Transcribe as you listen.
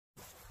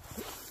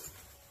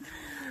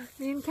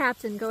Me and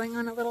Captain going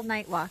on a little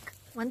night walk.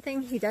 One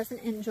thing he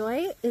doesn't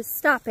enjoy is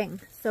stopping,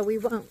 so we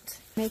won't.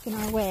 Making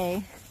our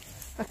way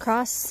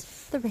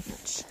across the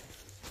ranch.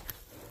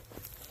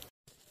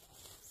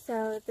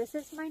 So this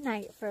is my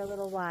night for a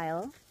little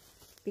while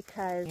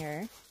because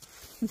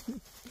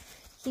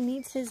he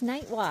needs his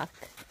night walk.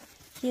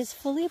 He is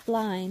fully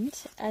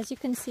blind. As you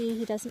can see,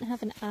 he doesn't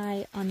have an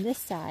eye on this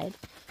side.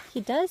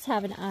 He does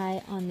have an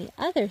eye on the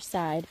other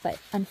side, but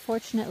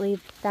unfortunately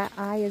that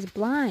eye is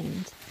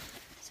blind.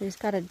 So he's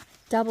got a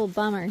double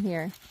bummer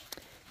here.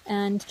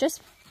 And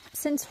just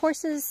since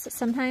horses,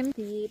 sometimes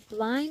the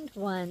blind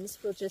ones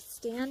will just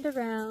stand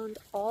around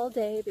all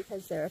day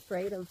because they're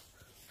afraid of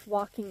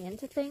walking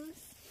into things.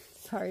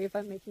 Sorry if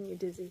I'm making you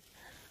dizzy.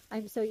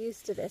 I'm so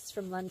used to this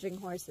from lunging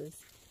horses.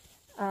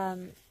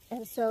 And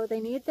so they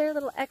need their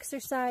little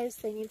exercise.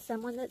 They need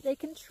someone that they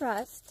can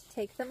trust,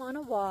 take them on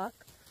a walk,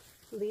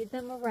 lead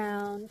them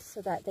around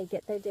so that they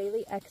get their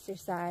daily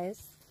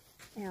exercise.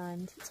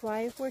 And that's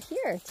why we're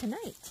here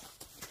tonight.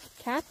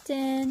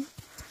 Captain,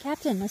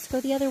 let's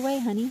go the other way,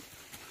 honey.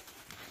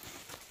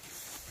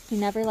 He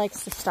never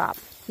likes to stop.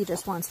 He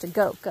just wants to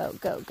go, go,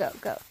 go, go,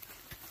 go.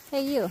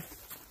 Hey, you.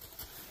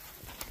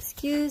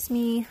 Excuse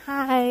me.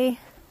 Hi.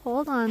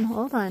 Hold on,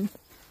 hold on.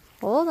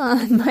 Hold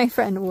on, my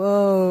friend.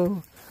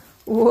 Whoa.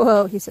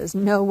 Whoa. He says,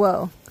 no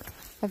whoa.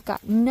 I've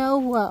got no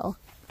whoa.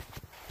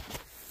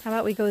 How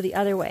about we go the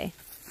other way?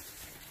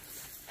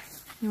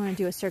 You want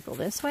to do a circle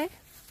this way?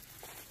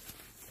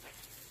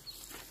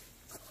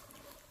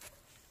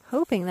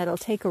 Hoping that he'll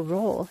take a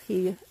roll.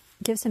 He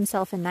gives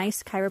himself a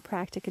nice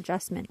chiropractic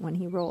adjustment when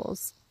he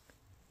rolls.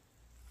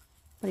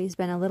 But he's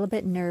been a little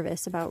bit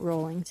nervous about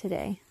rolling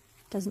today.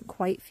 Doesn't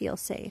quite feel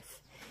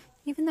safe.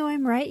 Even though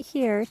I'm right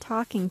here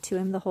talking to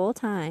him the whole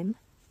time.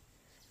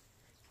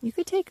 You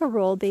could take a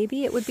roll,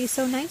 baby. It would be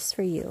so nice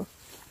for you.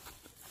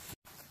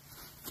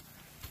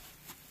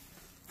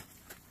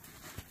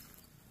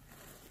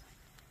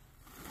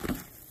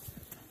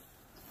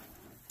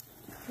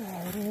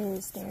 There it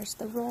is. There's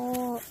the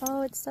roll.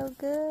 Oh, it's so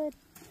good.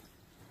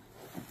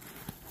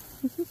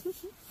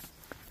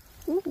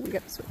 Ooh, we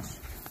got to switch.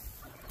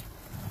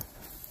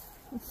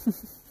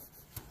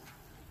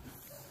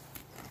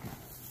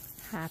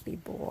 Happy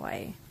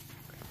boy.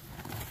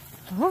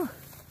 Oh,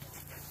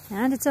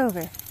 and it's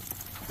over.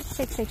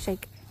 Shake, shake,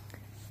 shake.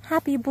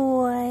 Happy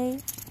boy.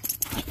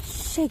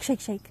 Shake,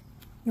 shake, shake.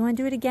 You want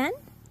to do it again?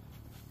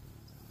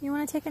 You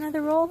want to take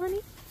another roll,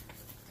 honey?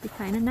 Be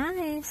kind of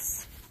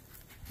nice.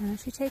 Why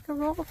don't you take a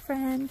roll,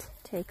 friend?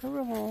 Take a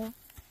roll.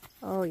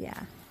 Oh,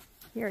 yeah.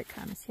 Here it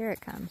comes. Here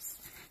it comes.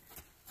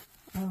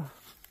 Oh,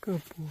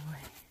 good boy.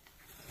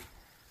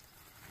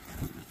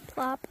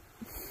 Plop.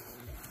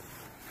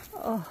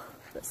 Oh,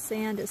 the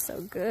sand is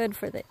so good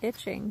for the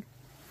itching.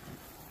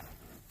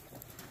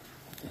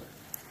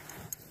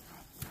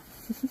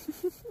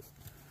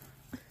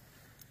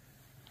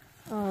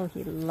 Oh,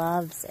 he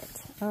loves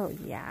it. Oh,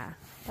 yeah.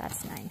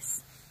 That's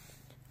nice.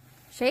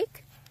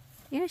 Shake?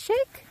 You gonna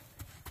shake?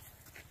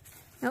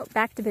 Nope,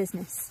 back to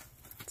business.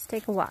 Let's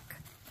take a walk.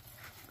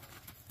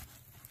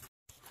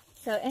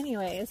 So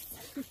anyways,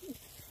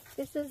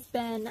 this has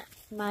been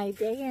my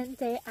day in,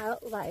 day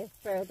out life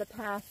for the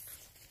past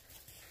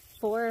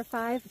 4 or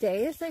 5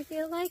 days, I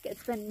feel like.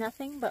 It's been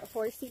nothing but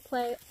horsey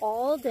play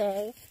all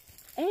day.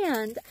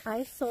 And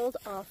I sold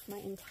off my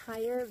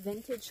entire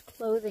vintage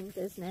clothing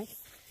business.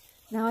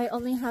 Now I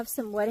only have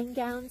some wedding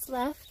gowns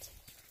left.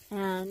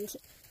 And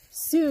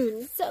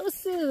soon, so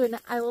soon,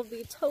 I will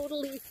be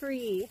totally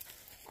free.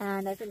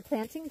 And I've been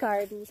planting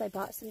gardens. I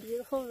bought some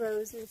beautiful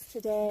roses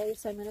today,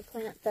 so I'm going to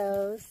plant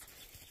those.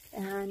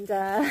 And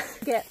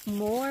get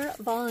more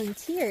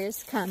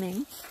volunteers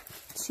coming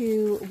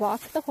to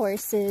walk the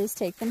horses,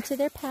 take them to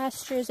their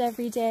pastures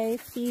every day,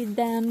 feed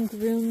them,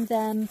 groom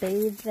them,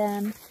 bathe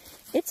them.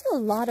 It's a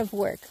lot of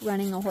work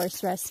running a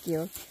horse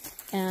rescue.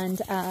 And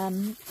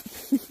I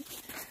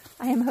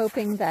am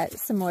hoping that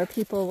some more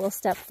people will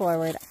step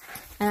forward.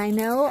 And I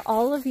know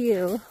all of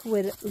you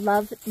would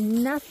love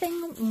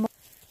nothing more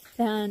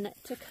than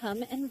to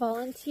come and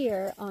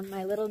volunteer on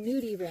my little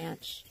nudie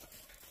ranch.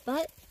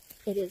 But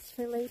it is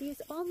for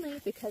ladies only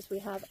because we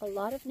have a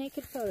lot of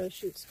naked photo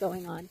shoots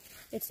going on.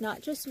 It's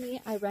not just me.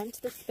 I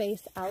rent the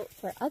space out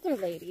for other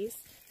ladies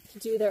to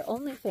do their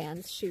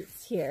OnlyFans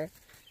shoots here.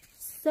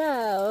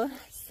 So,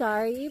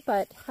 sorry,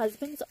 but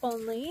husbands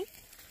only.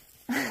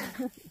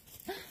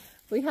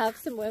 We have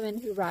some women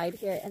who ride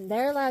here and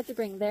they're allowed to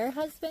bring their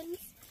husbands.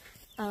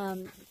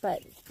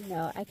 But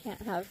no, I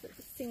can't have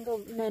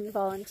single men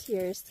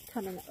volunteers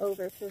coming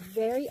over for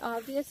very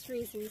obvious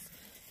reasons.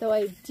 Though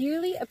I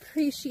dearly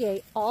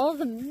appreciate all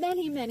the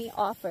many, many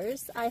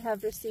offers I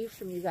have received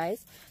from you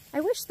guys.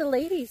 I wish the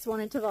ladies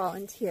wanted to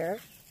volunteer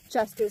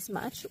just as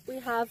much. We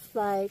have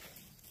like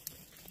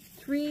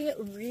 3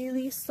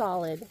 really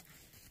solid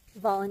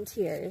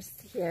volunteers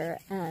here,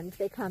 and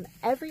they come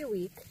every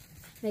week,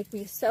 make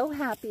me so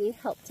happy,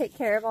 help take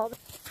care of all the...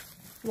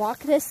 Walk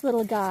this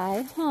little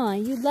guy. Huh,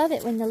 you love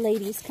it when the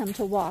ladies come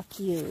to walk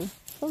you.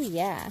 Oh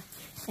yeah.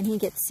 And he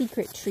gets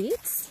secret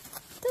treats.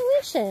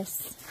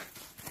 Delicious.